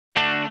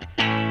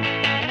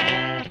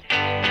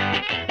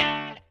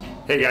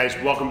Hey guys,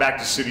 welcome back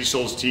to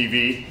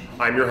CitySolesTV.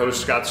 I'm your host,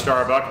 Scott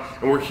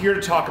Starbuck, and we're here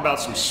to talk about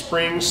some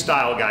spring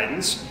style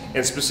guidance,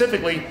 and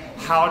specifically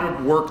how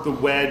to work the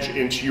wedge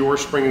into your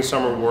spring and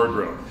summer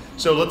wardrobe.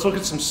 So let's look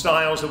at some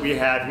styles that we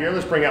have here.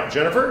 Let's bring out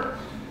Jennifer.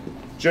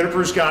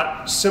 Jennifer's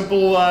got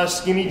simple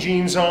skinny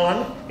jeans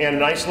on and a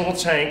nice little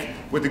tank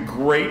with a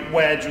great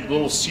wedge with a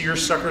little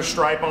seersucker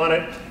stripe on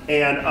it.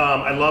 And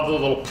I love the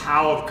little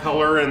pow of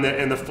color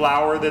and the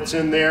flower that's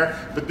in there.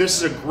 But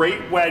this is a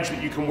great wedge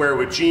that you can wear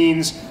with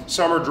jeans,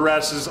 summer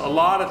dresses, a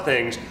lot of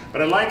things.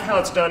 But I like how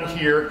it's done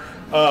here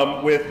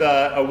with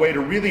a way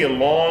to really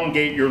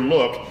elongate your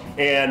look.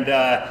 And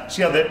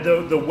see how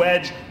the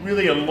wedge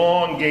really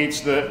elongates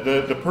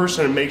the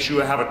person and makes you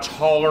have a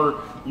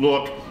taller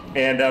look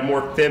and a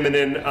more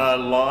feminine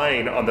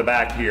line on the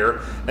back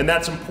here. And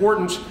that's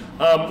important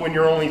when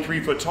you're only 3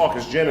 foot tall,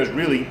 because Jen is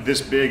really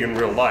this big in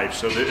real life.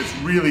 So it's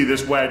really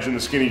this wedge and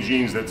the skinny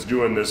jeans that's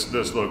doing this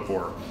look for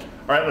her.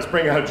 All right, let's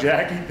bring out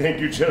Jackie.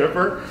 Thank you,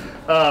 Jennifer.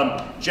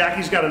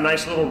 Jackie's got a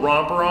nice little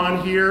romper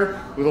on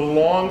here with a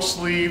long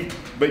sleeve,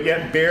 but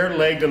yet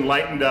bare-legged and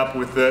lightened up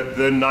with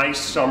the nice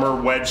summer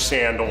wedge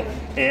sandal.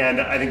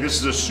 And I think this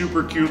is a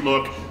super cute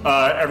look.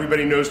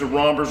 Everybody knows the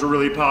rompers are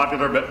really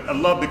popular, but I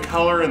love the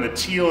color and the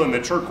teal and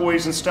the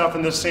turquoise and stuff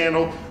in this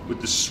sandal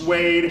with the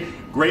suede.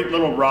 Great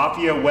little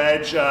raffia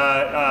wedge,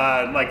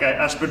 like an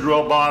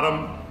espadrille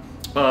bottom.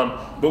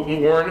 But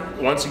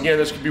worn, once again,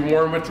 this could be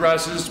worn with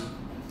dresses,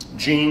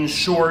 jeans,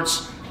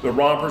 shorts. The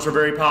rompers are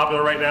very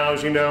popular right now,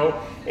 as you know,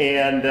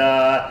 and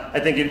I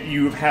think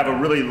you have a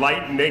really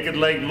light naked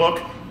leg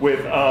look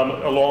with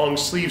a long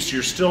sleeve, so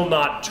you're still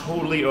not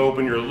totally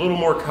open. You're a little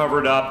more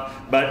covered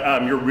up,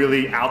 but you're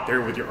really out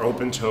there with your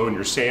open toe and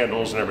your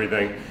sandals and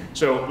everything.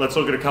 So let's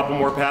look at a couple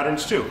more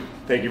patterns too.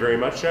 Thank you very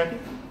much, Jackie.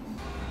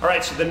 All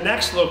right, so the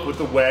next look with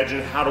the wedge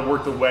and how to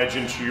work the wedge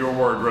into your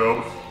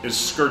wardrobe is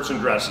skirts and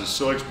dresses.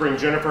 So let's bring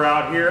Jennifer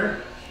out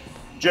here.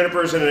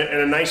 Jennifer's in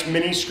a nice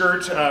mini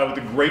skirt with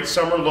a great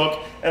summer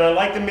look, and I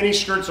like the mini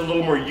skirts, a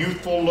little more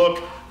youthful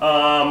look,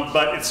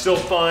 but it's still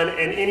fun,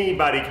 and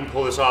anybody can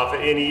pull this off at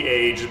any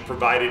age,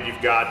 provided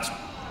you've got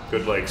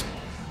good legs.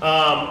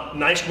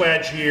 Nice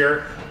wedge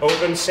here,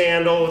 open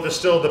sandal with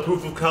still the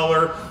poof of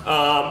color.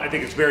 I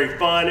think it's very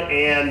fun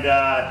and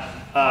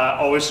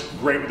always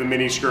great with the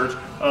mini skirt.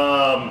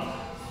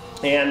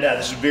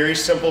 This is a very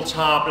simple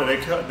top, and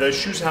the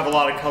shoes have a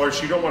lot of colors,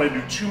 so you don't want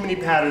to do too many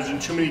patterns and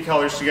too many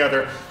colors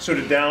together. So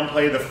to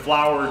downplay the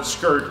flowered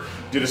skirt,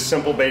 did a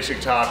simple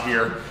basic top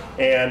here,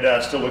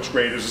 and still looks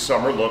great as a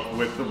summer look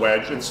with the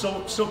wedge, and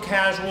still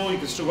casual. You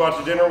can still go out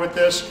to dinner with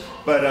this,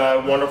 but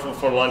wonderful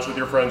for lunch with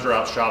your friends or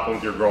out shopping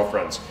with your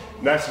girlfriends.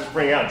 Next, let's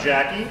bring out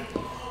Jackie.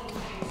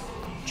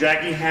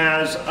 Jackie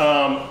has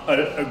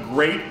a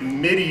great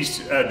midi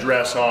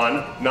dress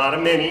on, not a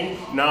mini,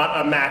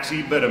 not a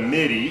maxi, but a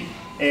midi.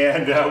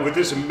 And with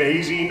this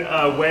amazing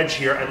wedge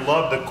here, I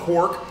love the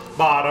cork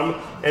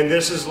bottom, and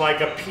this is like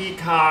a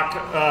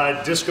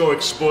peacock disco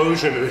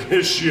explosion.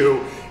 This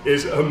shoe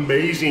is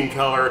amazing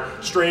color.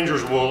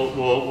 Strangers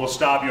will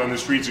stop you on the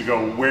streets and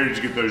go, where did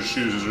you get those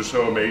shoes? They're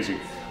so amazing.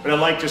 But I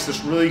like just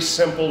this really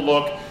simple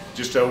look,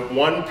 just a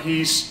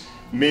one-piece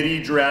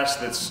midi dress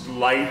that's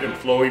light and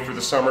flowy for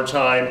the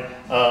summertime.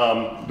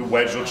 The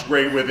wedge looks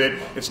great with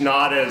it. It's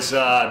not as,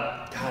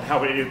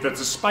 if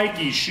it's a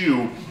spiky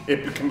shoe,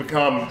 it can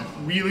become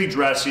really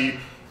dressy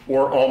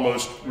or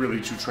almost really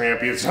too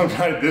trampy. And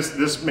sometimes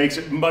this makes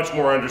it much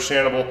more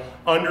understandable,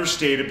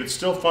 understated, but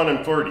still fun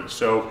and flirty.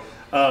 So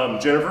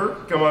Jennifer,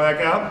 come on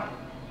back out.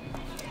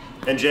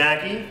 And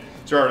Jackie,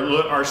 so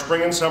our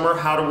spring and summer,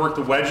 how to work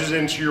the wedges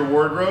into your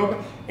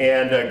wardrobe,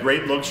 and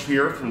great looks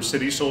here from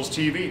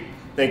CitySolesTV.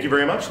 Thank you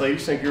very much,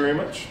 ladies. Thank you very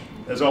much,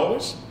 as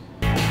always.